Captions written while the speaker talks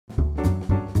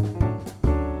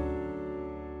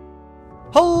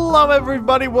Hello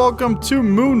everybody, welcome to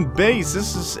MoonBase.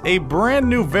 This is a brand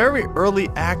new, very early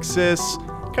access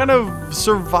kind of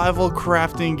survival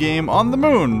crafting game on the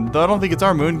moon. Though I don't think it's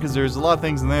our moon because there's a lot of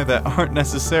things in there that aren't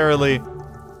necessarily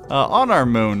on our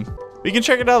moon. You can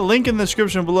check it out, link in the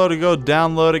description below to go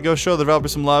download it, go show the developer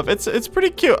some love. It's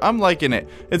pretty cute, I'm liking it.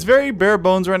 It's very bare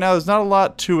bones right now, there's not a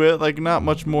lot to it, like not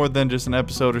much more than just an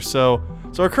episode or so.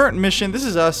 So our current mission, this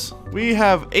is us. We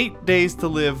have 8 days to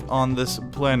live on this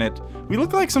planet. We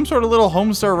look like some sort of little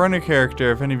Homestar Runner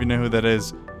character, if any of you know who that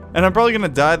is. And I'm probably gonna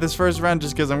die this first round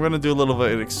just because I'm gonna do a little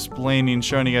bit of explaining,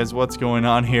 showing you guys what's going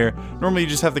on here. Normally you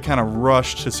just have to kind of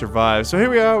rush to survive. So here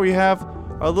we are, we have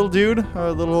our little dude,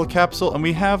 our little capsule, and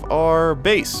we have our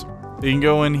base. You can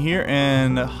go in here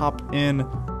and hop in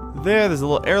there. There's a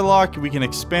little airlock, we can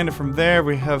expand it from there.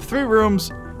 We have 3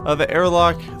 rooms. The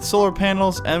airlock, solar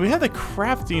panels, and we have the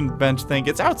crafting bench thing.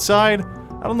 It's outside.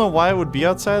 I don't know why it would be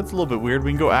outside. It's a little bit weird.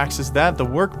 We can go access that. The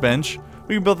workbench.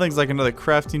 We can build things like another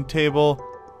crafting table.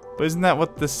 But isn't that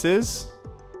what this is?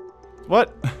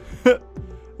 What?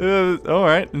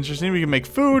 Alright, interesting. We can make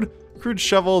food, crude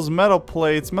shovels, metal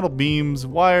plates, metal beams,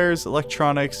 wires,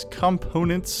 electronics,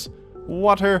 components,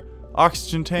 water,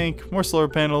 oxygen tank, more solar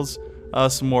panels,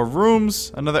 some more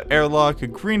rooms, another airlock, a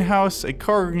greenhouse, a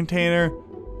cargo container,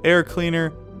 air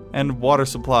cleaner, and water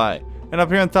supply. And up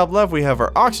here on the top left we have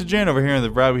our oxygen. Over here on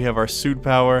the right we have our suit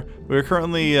power. We are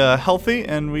currently healthy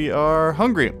and we are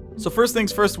hungry. So first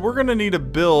things first, we're gonna need to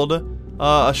build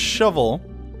a shovel.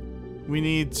 We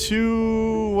need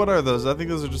 2, what are those? I think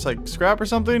those are just like scrap or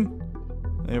something.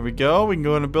 There we go. We can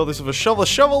go in and build this with a shovel. A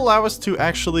shovel allows us to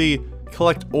actually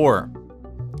collect ore.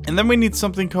 And then we need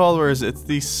something called, where is it? It's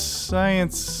the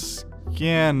science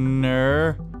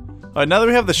scanner. Alright, now that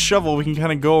we have the shovel, we can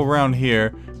kind of go around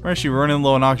here. We're actually running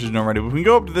low on oxygen already, but we can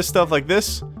go up to this stuff like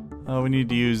this. We need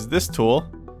to use this tool.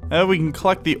 And we can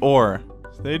collect the ore.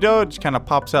 So there you go, it just kind of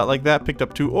pops out like that. Picked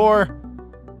up 2 ore.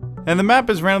 And the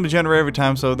map is randomly generated every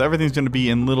time, so everything's going to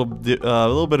be in a little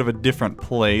bit of a different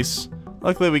place.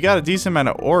 Luckily, we got a decent amount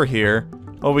of ore here.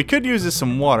 Oh, we could use this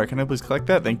some water. Can I please collect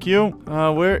that? Thank you.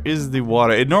 Where is the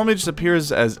water? It normally just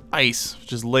appears as ice,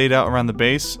 just laid out around the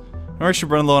base. We're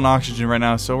actually running low on oxygen right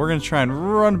now, so we're going to try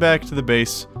and run back to the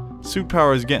base. Suit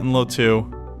power is getting low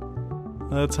too.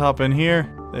 Let's hop in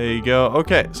here. There you go.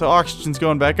 Okay, so oxygen's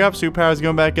going back up. Suit power is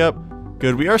going back up.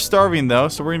 Good. We are starving though,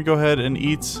 so we're going to go ahead and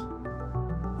eat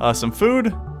some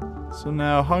food. So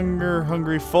now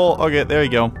hungry, full. Okay, there you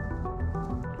go.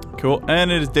 Cool.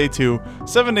 And it is day 2.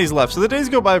 7 days left. So the days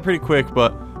go by pretty quick,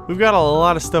 but we've got a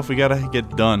lot of stuff we gotta get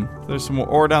done. There's some more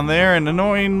ore down there, and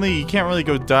annoyingly, you can't really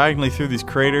go diagonally through these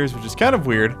craters, which is kind of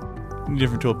weird. Need a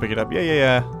different tool to pick it up.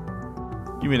 Yeah.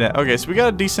 Give me that. Okay, so we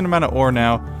got a decent amount of ore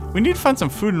now. We need to find some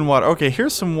food and water. Okay,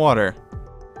 here's some water.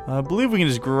 I believe we can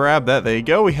just grab that. There you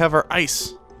go. We have our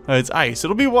ice. It's ice.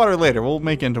 It'll be water later. We'll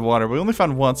make it into water. We only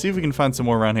found one. See if we can find some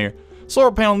more around here.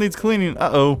 Solar panel needs cleaning.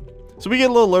 Uh-oh. So we get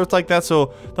a little alerts like that.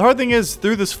 So the hard thing is,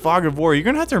 through this fog of war, you're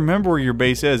going to have to remember where your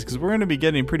base is, because we're going to be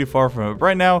getting pretty far from it.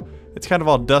 Right now, it's kind of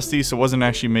all dusty, so it wasn't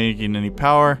actually making any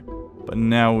power. But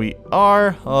now we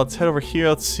are. Let's head over here.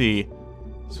 Let's see.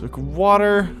 So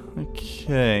water.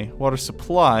 Okay. Water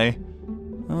supply.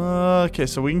 Okay,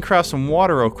 so we can craft some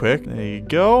water real quick. There you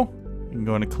go. You can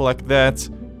go in and collect that.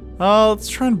 Let's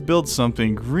try and build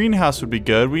something. Greenhouse would be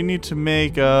good. We need to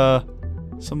make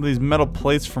some of these metal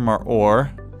plates from our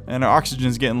ore. And our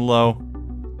oxygen's getting low.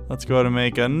 Let's go ahead and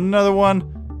make another one.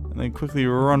 And then quickly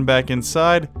run back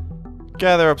inside.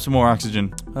 Gather up some more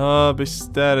oxygen. Base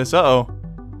status. Uh-oh.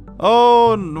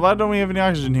 Oh, why don't we have any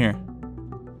oxygen here?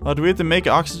 Do we have to make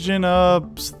oxygen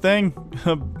thing?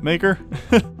 Maker?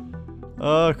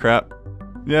 Oh, crap.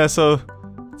 Yeah, so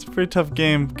it's a pretty tough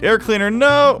game. Air cleaner,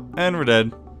 no! And we're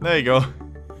dead. There you go.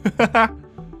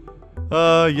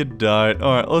 You died.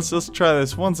 Alright, let's try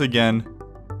this once again.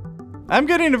 I'm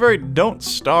getting a very don't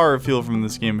starve feel from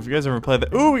this game. If you guys ever played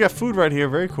that. Ooh, we got food right here.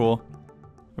 Very cool.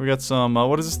 We got some,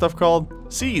 what is this stuff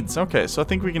called? Seeds. Okay, so I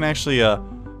think we can actually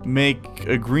make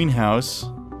a greenhouse.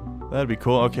 That'd be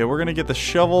cool. Okay, we're gonna get the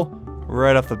shovel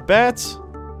right off the bat.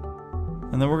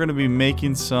 And then we're gonna be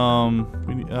making some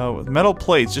metal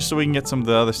plates just so we can get some of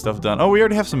the other stuff done. Oh, we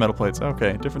already have some metal plates.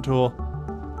 Okay, different tool.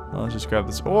 Let's just grab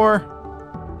this ore.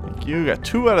 Thank you. Got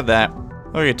 2 out of that.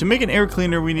 Okay, to make an air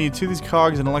cleaner, we need 2 of these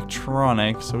cogs and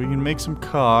electronics. So we can make some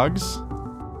cogs.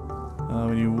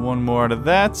 We need 1 more out of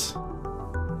that.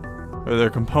 Or their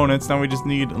components. Now we just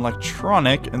need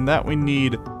electronic, and that we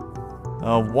need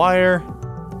a wire.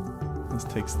 This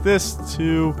takes this,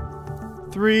 2,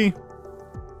 3.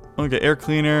 Okay, air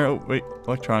cleaner. Oh, wait,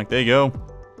 electronic. There you go.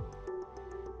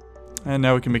 And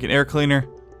now we can make an air cleaner.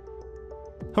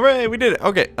 Hooray, we did it.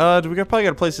 Okay, probably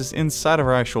gotta place this inside of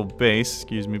our actual base.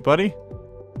 Excuse me, buddy.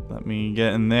 Let me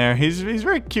get in there. He's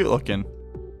very cute looking.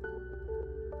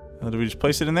 Did we just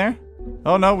place it in there?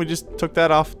 Oh no, we just took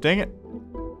that off. Dang it.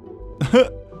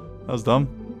 That was dumb.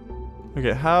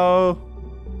 Okay, how...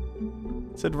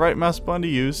 It said right mouse button to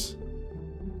use.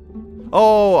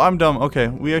 Oh, I'm dumb. Okay,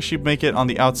 we actually make it on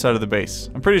the outside of the base.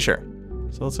 I'm pretty sure.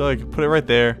 So let's go, like, put it right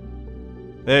there.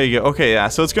 There you go. Okay, yeah,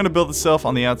 so it's going to build itself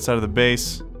on the outside of the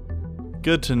base.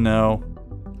 Good to know.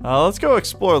 Let's go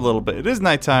explore a little bit. It is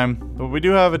nighttime, but we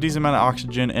do have a decent amount of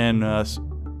oxygen and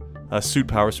suit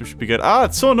power, so we should be good. Ah,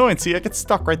 it's so annoying. See, I get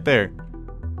stuck right there.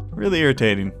 Really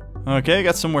irritating. Okay, I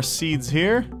got some more seeds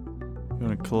here. I'm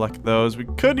going to collect those. We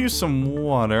could use some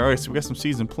water. Alright, so we got some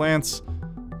seeds and plants.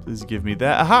 Please give me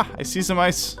that. Aha! I see some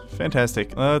ice.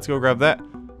 Fantastic. Let's go grab that.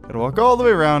 Gotta walk all the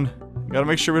way around. Gotta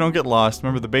make sure we don't get lost.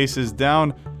 Remember, the base is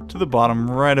down to the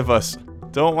bottom right of us.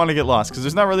 Don't want to get lost, because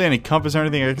there's not really any compass or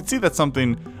anything. I can see that's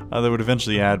something they would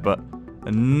eventually add, but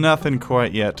nothing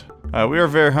quite yet. We are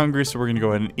very hungry, so we're going to go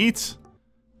ahead and eat.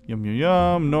 Yum, yum,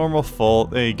 yum. Normal, full.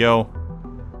 There you go.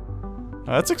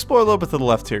 Let's explore a little bit to the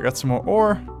left here. Got some more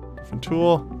ore. Different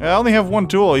tool. I only have one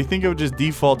tool. You think it would just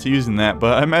default to using that,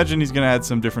 but I imagine he's going to add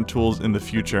some different tools in the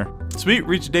future. Sweet,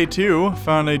 reached day 2.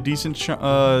 Found a decent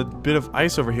bit of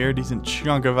ice over here. Decent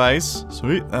chunk of ice.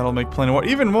 Sweet, that'll make plenty of water.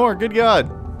 Even more, good God.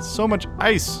 So much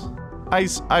ice.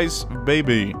 Ice, ice,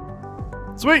 baby.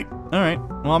 Sweet. Alright.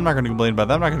 Well, I'm not going to complain about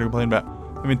that. I'm not going to complain about,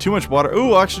 I mean, too much water.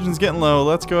 Ooh, oxygen's getting low.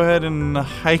 Let's go ahead and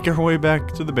hike our way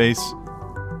back to the base.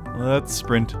 Let's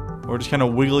sprint. Or just kind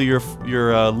of wiggle your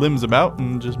limbs about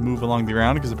and just move along the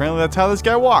ground, because apparently that's how this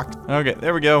guy walked. Okay,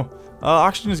 there we go.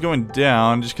 Oxygen is going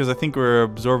down just because I think we're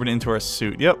absorbing it into our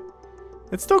suit. Yep.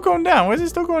 It's still going down. Why is it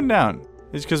still going down?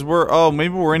 It's because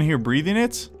maybe we're in here breathing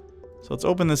it. So let's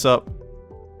open this up.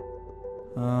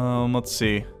 Let's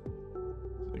see.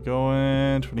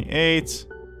 Going 28.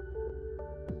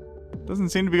 Doesn't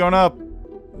seem to be going up.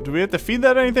 Do we have to feed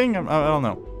that anything? I don't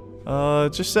know.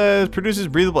 It just says produces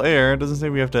breathable air. It doesn't say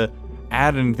we have to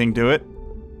add anything to it.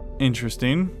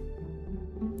 Interesting.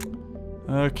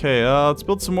 Okay, let's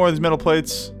build some more of these metal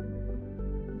plates.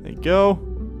 There you go.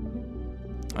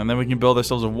 And then we can build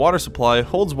ourselves a water supply. It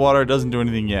holds water, doesn't do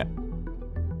anything yet.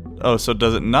 Oh, so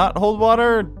does it not hold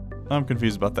water? I'm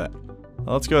confused about that.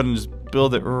 Let's go ahead and just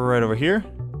build it right over here.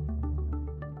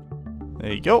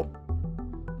 There you go.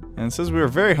 And it says we are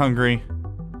very hungry.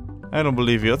 I don't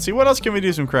believe you. Let's see, what else can we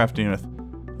do some crafting with?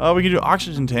 We can do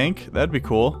oxygen tank. That'd be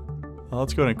cool.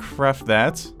 Let's go ahead and craft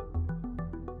that.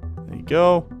 There you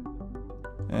go.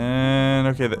 And,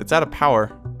 okay, it's out of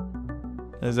power.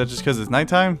 Is that just because it's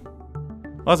nighttime?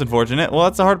 Well, that's unfortunate. Well,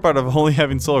 that's the hard part of only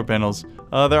having solar panels.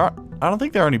 I don't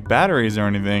think there are any batteries or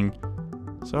anything.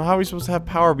 So how are we supposed to have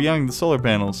power beyond the solar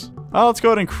panels? Let's go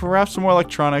ahead and craft some more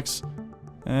electronics.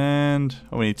 And,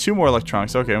 oh, we need 2 more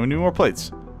electronics. Okay, we need more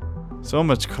plates. So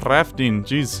much crafting,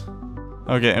 jeez.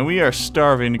 Okay, and we are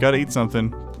starving. Gotta eat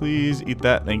something. Please eat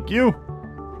that, thank you.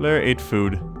 Blair ate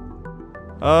food.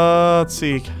 Let's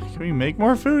see. Can we make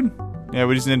more food? Yeah,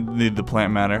 we just need the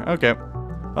plant matter. Okay.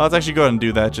 Let's actually go ahead and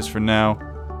do that just for now.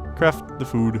 Craft the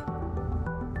food.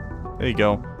 There you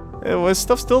go. This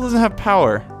stuff still doesn't have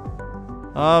power.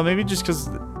 Maybe just because...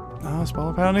 Oh,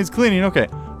 solar panel needs cleaning. Okay.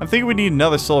 I'm thinking we need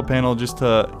another solar panel just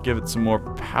to give it some more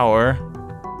power.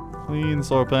 Clean the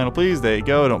solar panel, please. There you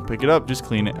go. Don't pick it up. Just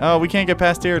clean it. Oh, we can't get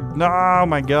past here. No, oh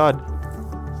my God.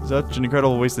 Such an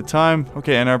incredible waste of time.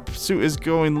 Okay, and our suit is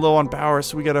going low on power,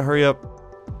 so we gotta hurry up.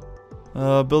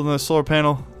 Building the solar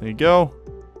panel. There you go.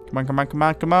 Come on, come on, come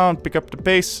on, come on. Pick up the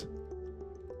pace.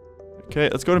 Okay,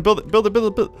 let's go and build it. Build it,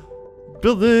 build it,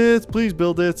 build it. Please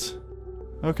build it.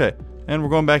 Okay, and we're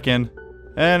going back in.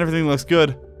 And everything looks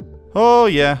good. Oh,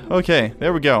 yeah. Okay,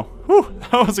 there we go. Whew,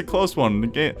 that was a close one.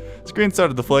 The screen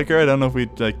started to flicker. I don't know if we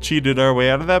like cheated our way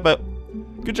out of that, but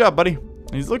good job, buddy.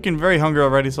 He's looking very hungry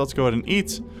already, so let's go ahead and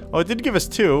eat. Oh, it did give us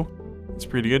 2. That's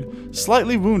pretty good.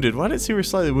 Slightly wounded. Why did it say we're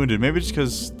slightly wounded? Maybe just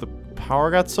because the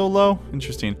power got so low?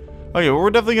 Interesting. Okay, well, we're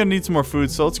definitely going to need some more food,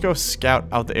 so let's go scout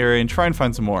out the area and try and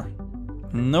find some more.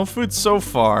 No food so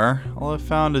far. All I've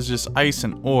found is just ice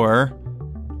and ore.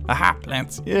 Aha,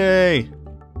 plants. Yay.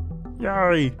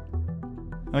 Yay.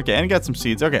 Okay, and got some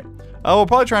seeds. Okay. We'll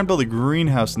probably try and build a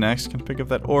greenhouse next. Can I pick up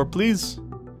that ore, please?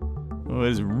 Oh, it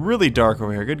is really dark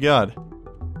over here. Good God.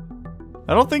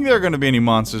 I don't think there are going to be any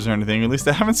monsters or anything. At least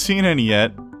I haven't seen any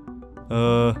yet.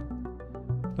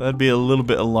 That'd be a little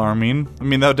bit alarming. I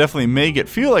mean, that would definitely make it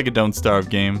feel like a Don't Starve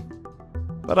game.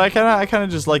 But I kind of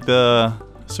just like the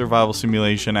survival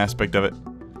simulation aspect of it.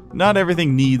 Not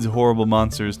everything needs horrible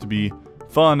monsters to be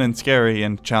fun and scary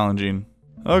and challenging.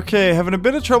 Okay, having a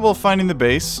bit of trouble finding the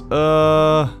base.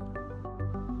 Thought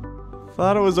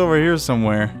it was over here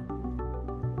somewhere.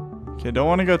 Okay, don't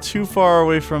want to go too far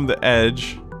away from the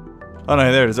edge. Oh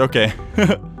no, there it is. Okay.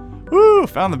 Woo!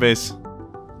 Found the base.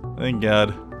 Thank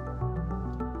God.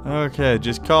 Okay,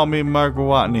 just call me Mark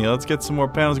Watney. Let's get some more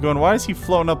panels going. Why is he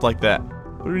floating up like that?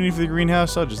 What do we need for the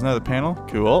greenhouse? Oh, just another panel.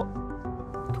 Cool.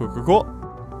 Cool.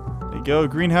 There you go,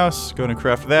 greenhouse. Go and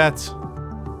craft that.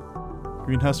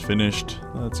 Greenhouse finished.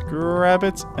 Let's grab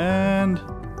it and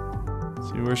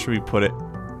see, where should we put it?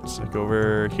 Just like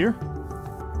over here.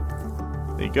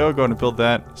 There you go. Going to build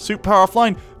that. Suit power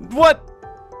offline. What?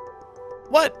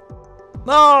 What?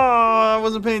 No, I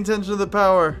wasn't paying attention to the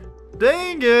power.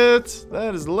 Dang it!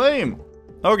 That is lame.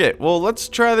 Okay, well, let's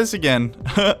try this again.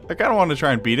 I kind of want to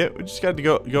try and beat it. We just got to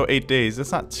go 8 days.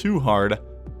 That's not too hard.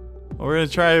 We're going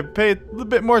to try to pay a little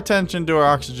bit more attention to our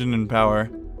oxygen and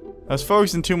power. I was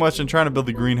focusing too much on trying to build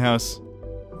the greenhouse.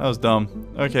 That was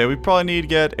dumb. Okay, we probably need to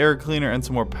get air cleaner and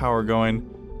some more power going.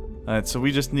 Alright, so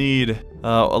we just need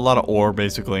a lot of ore,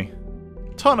 basically.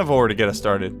 Ton of ore to get us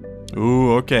started.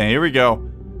 Ooh, okay, here we go.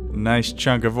 Nice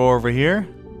chunk of ore over here.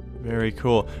 Very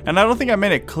cool. And I don't think I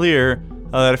made it clear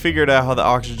that I figured out how the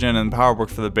oxygen and power work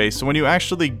for the base. So when you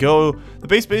actually go, the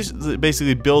base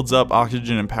basically builds up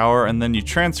oxygen and power, and then you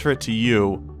transfer it to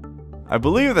you. I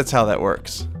believe that's how that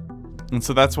works. And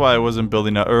so that's why it wasn't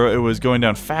building up, or it was going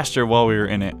down faster while we were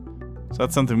in it. So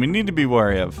that's something we need to be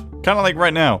wary of. Kind of like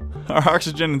right now. Our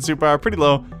oxygen and super power are pretty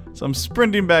low, so I'm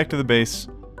sprinting back to the base.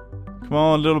 Come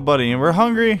on, little buddy. And we're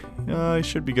hungry. It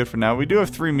should be good for now. We do have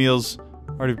 3 meals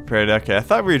already prepared. Okay, I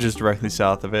thought we were just directly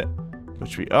south of it,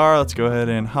 which we are. Let's go ahead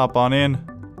and hop on in.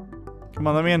 Come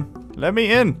on, let me in. Let me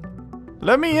in.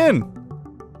 Let me in.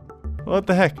 What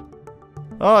the heck?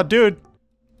 Oh, dude.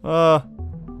 Oh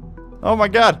my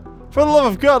God. For the love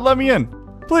of God, let me in.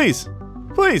 Please.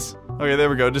 Please. Okay, there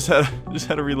we go. Just had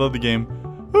to reload the game.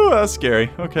 Ooh, that's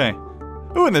scary. Okay.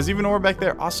 Ooh, and there's even ore back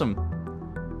there.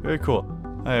 Awesome. Very cool.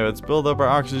 Alright, let's build up our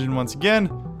oxygen once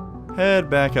again. Head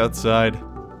back outside.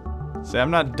 See, I'm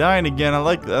not dying again.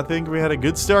 I think we had a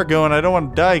good start going. I don't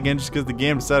want to die again just because the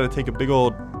game decided to take a big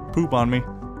old poop on me.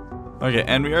 Okay,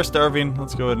 and we are starving.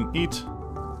 Let's go ahead and eat.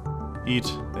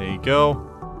 Eat. There you go.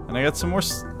 And I got some more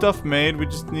stuff made. We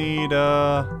just need,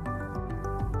 I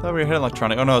thought we had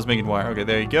electronic. Oh no, I was making wire. Okay,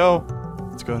 there you go.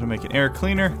 Let's go ahead and make an air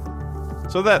cleaner.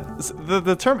 So that,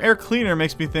 the term air cleaner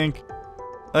makes me think,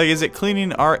 like, is it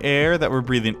cleaning our air that we're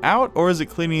breathing out, or is it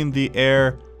cleaning the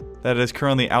air that is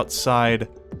currently outside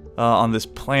on this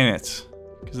planet?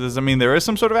 Because, I mean, there is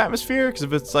some sort of atmosphere, because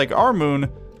if it's like our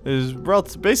moon, there's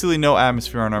basically no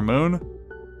atmosphere on our moon.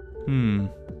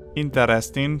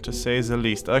 Interesting, to say the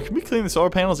least. Can we clean the solar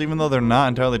panels even though they're not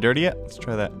entirely dirty yet? Let's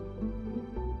try that.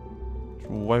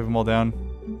 Wipe them all down.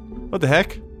 What the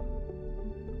heck?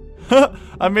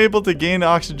 I'm able to gain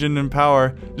oxygen and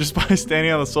power just by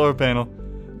standing on the solar panel.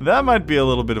 That might be a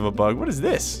little bit of a bug. What is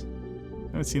this? I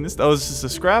haven't seen this. Oh, is this a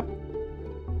scrap?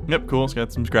 Yep, cool. It's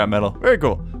got some scrap metal. Very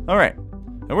cool. Alright.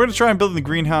 And we're going to try and build the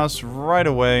greenhouse right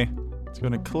away. It's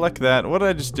going to collect that. What did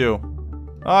I just do?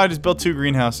 Oh, I just built 2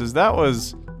 greenhouses. That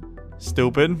was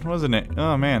stupid, wasn't it?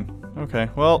 Oh, man. Okay,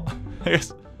 well, I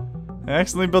guess I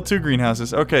accidentally built 2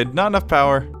 greenhouses. Okay, not enough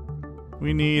power.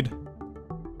 We need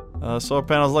solar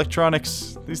panels,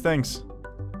 electronics, these things.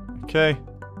 Okay.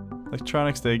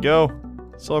 Electronics, there you go.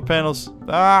 Solar panels.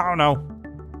 Oh, no.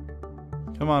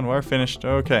 Come on, we're finished.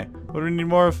 Okay. What do we need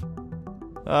more of?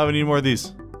 We need more of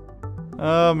these.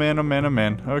 Oh, man, oh, man, oh,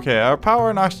 man. Okay, our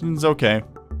power and oxygen's okay.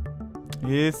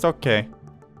 It's okay.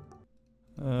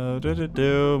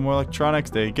 More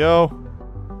electronics. There you go.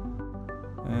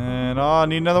 And, oh, I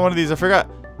need another one of these. I forgot.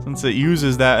 Since it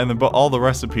uses that in all the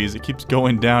recipes, it keeps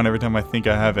going down every time I think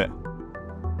I have it.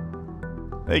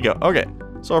 There you go. Okay.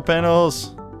 Solar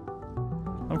panels.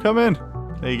 I'm coming.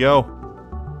 There you go.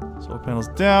 Solar panels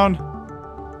down.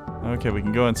 Okay, we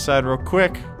can go inside real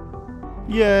quick.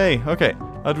 Yay. Okay.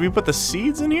 Do we put the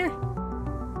seeds in here?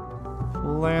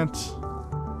 Plant.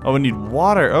 Oh, we need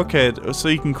water. Okay, so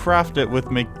you can craft it with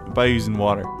by using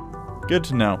water. Good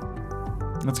to know.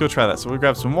 Let's go try that. So we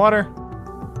grab some water.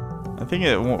 I think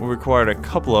it required a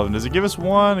couple of them. Does it give us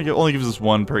one? It only gives us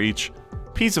 1 per each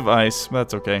piece of ice. But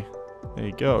that's okay. There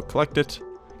you go. Collect it.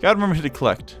 Gotta remember to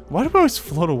collect. Why do we always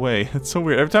float away? It's so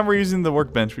weird. Every time we're using the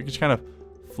workbench, we can just kind of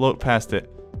float past it.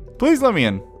 Please let me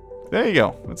in. There you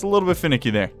go. It's a little bit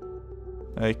finicky there.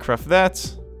 I craft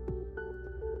that.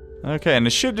 Okay, and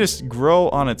it should just grow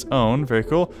on its own. Very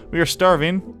cool. We are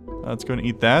starving. Let's go and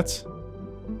eat that.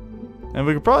 And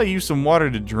we could probably use some water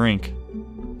to drink.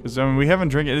 Because, I mean, we haven't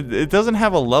drank it. It doesn't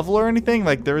have a level or anything.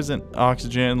 Like, there isn't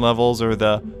oxygen levels or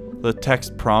the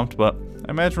text prompt, but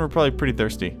I imagine we're probably pretty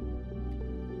thirsty.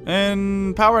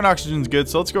 And power and oxygen's good,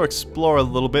 so let's go explore a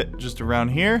little bit just around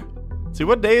here. See,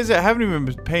 what day is it? I haven't even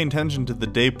been paying attention to the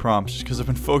day prompts just because I've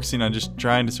been focusing on just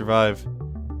trying to survive.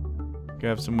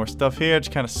 Grab some more stuff here,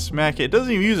 just kind of smack it. It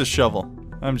doesn't even use a shovel.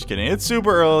 I'm just kidding. It's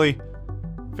super early.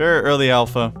 Very early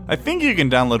alpha. I think you can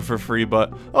download for free,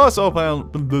 but... Oh, solar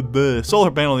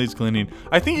panel needs cleaning.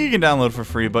 I think you can download for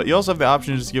free, but you also have the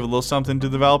option to just give a little something to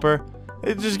the developer.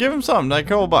 Just give him something, like a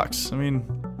couple bucks. I mean,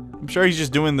 I'm sure he's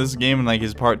just doing this game in like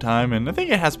his part-time, and I think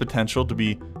it has potential to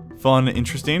be fun and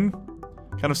interesting.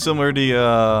 Kind of similar to,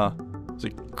 was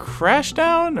it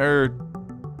Crashdown, or...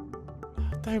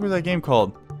 What the heck was that game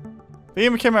called? The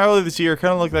game came out earlier this year,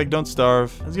 kind of looked like Don't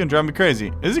Starve. It's gonna drive me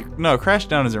crazy. Is it? No,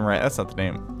 Crashdown isn't right. That's not the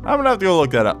name. I'm gonna have to go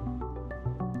look that up.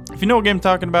 If you know what game I'm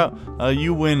talking about,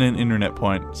 you win an internet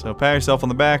point. So pat yourself on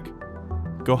the back.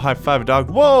 Go high five a dog.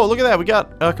 Whoa, look at that. We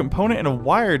got a component and a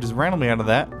wire just randomly out of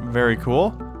that. Very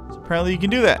cool. So apparently you can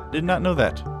do that. Did not know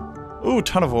that. Ooh,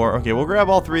 ton of ore. Okay, we'll grab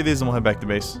all three of these and we'll head back to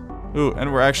base. Ooh,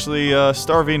 and we're actually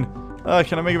starving.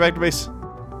 Can I make it back to base?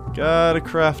 Gotta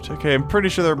craft. Okay, I'm pretty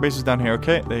sure there are bases down here.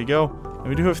 Okay, there you go. And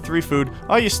we do have 3 food.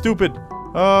 Oh, you stupid.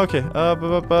 Okay.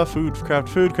 Food. Craft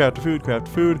food. Craft food. Craft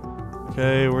food.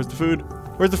 Okay, where's the food?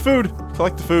 Where's the food?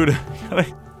 Collect the food. Gotta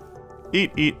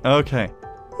eat. Okay.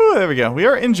 Ooh, there we go. We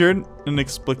are injured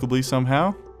inexplicably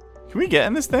somehow. Can we get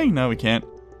in this thing? No, we can't.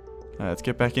 Let's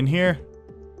get back in here.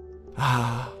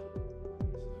 Ah.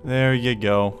 There you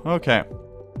go. Okay.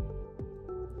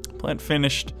 Plant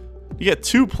finished. You get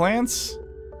 2 plants?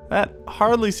 That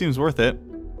hardly seems worth it.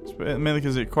 Mainly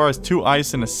because it requires 2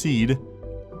 ice and a seed.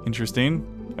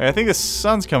 Interesting. I think the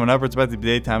sun's coming up, or it's about to be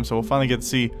daytime, so we'll finally get to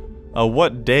see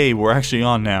what day we're actually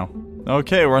on now.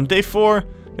 Okay, we're on day 4.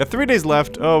 Got 3 days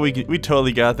left. Oh, we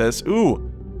totally got this.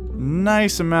 Ooh,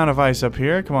 nice amount of ice up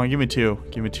here. Come on, give me 2.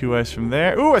 Give me 2 ice from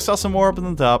there. Ooh, I saw some more up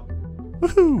on the top.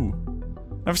 Woohoo!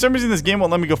 Now, for some reason, this game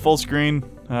won't let me go full screen.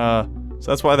 So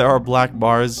that's why there are black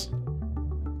bars.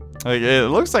 Like, it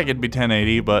looks like it'd be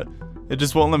 1080, but it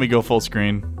just won't let me go full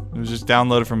screen. It was just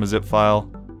downloaded from a zip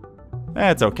file.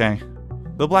 That's okay.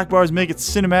 The black bars make it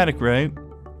cinematic, right?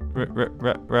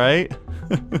 Right?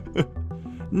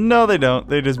 No, they don't.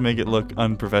 They just make it look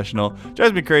unprofessional.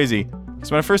 Drives me crazy.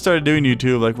 Because when I first started doing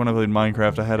YouTube, like when I played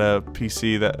Minecraft, I had a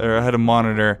PC or I had a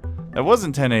monitor that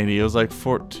wasn't 1080. It was like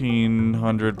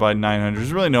 1400 by 900. It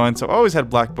was really annoying. So I always had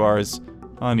black bars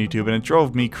on YouTube, and it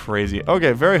drove me crazy.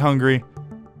 Okay, very hungry.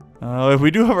 We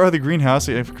do have our other greenhouse.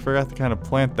 I forgot to kind of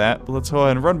plant that, but let's go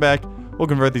ahead and run back. We'll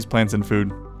convert these plants into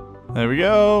food. There we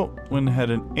go. Went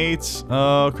ahead and ate.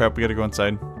 Oh crap, we gotta go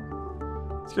inside.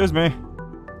 Excuse me.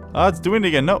 Oh, it's doing it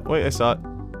again. No, wait, I saw it.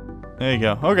 There you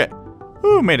go. Okay.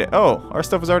 Ooh, made it. Oh, our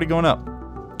stuff is already going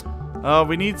up.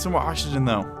 We need some more oxygen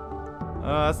though.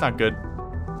 That's not good.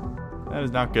 That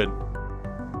is not good.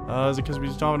 Is it because we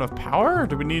just don't have enough power, or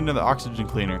do we need another oxygen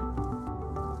cleaner?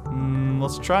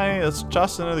 Let's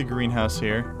toss another greenhouse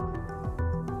here.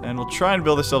 And we'll try and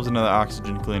build ourselves another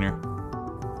oxygen cleaner.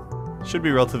 Should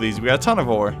be relatively easy. We got a ton of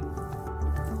ore.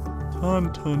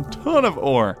 Ton of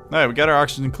ore. Alright, we got our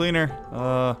oxygen cleaner.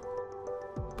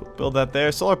 Build that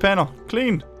there. Solar panel.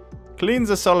 Clean. Cleans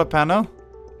the solar panel.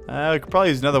 We could probably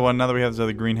use another one now that we have this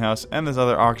other greenhouse and this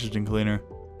other oxygen cleaner.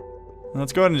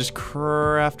 Let's go ahead and just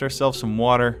craft ourselves some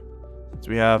water. So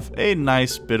we have a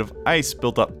nice bit of ice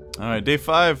built up. Alright, day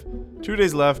 5. 2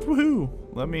 days left. Woohoo!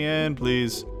 Let me in,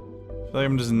 please. I feel like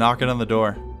I'm just knocking on the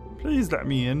door. Please let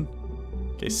me in.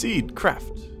 Okay, seed.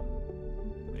 Craft.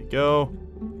 There you go.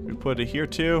 We put it here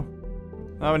too.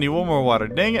 Now we need 1 more water.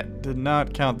 Dang it! Did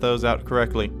not count those out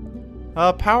correctly.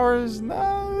 Power is...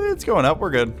 Nah, it's going up. We're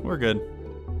good. We're good.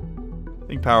 I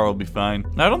think power will be fine.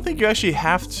 Now, I don't think you actually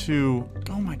have to...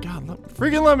 Oh my god,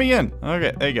 freaking let me in.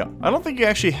 Okay, there you go. I don't think you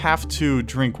actually have to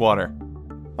drink water.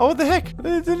 Oh, what the heck?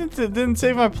 It didn't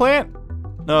save my plant?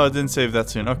 No, it didn't save that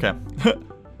soon. Okay. Yeah,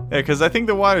 because I think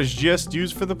the water is just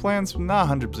used for the plants. I'm not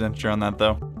 100% sure on that,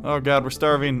 though. Oh god, we're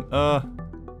starving. I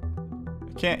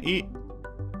can't eat.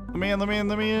 Let me in, let me in,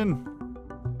 let me in.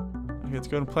 Okay, let's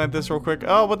go and plant this real quick.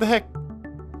 Oh, what the heck?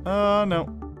 No.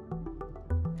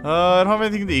 I don't have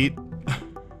anything to eat.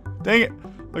 Dang it.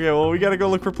 Okay, well, we gotta go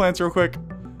look for plants real quick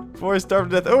before I starve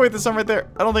to death. Oh, wait, there's some right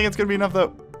there. I don't think it's gonna be enough,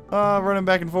 though. Running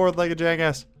back and forth like a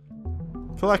jackass.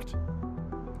 Collect.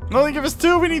 Only give us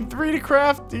 2. We need 3 to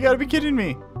craft. You gotta be kidding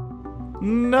me.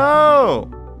 No.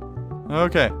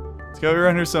 Okay. It's gotta be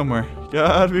around here somewhere.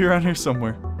 Gotta be around here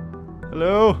somewhere.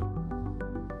 Hello?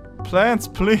 Plants,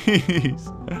 please.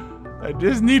 I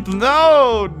just need...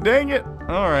 No! Dang it.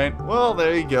 Alright. Well,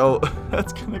 there you go.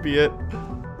 That's gonna be it.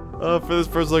 For this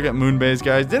first look at MoonBase,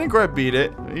 guys. Didn't quite beat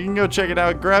it. You can go check it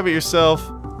out. Grab it yourself.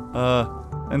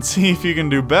 and see if you can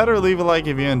do better. Leave a like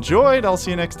if you enjoyed. I'll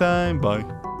see you next time.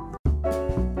 Bye.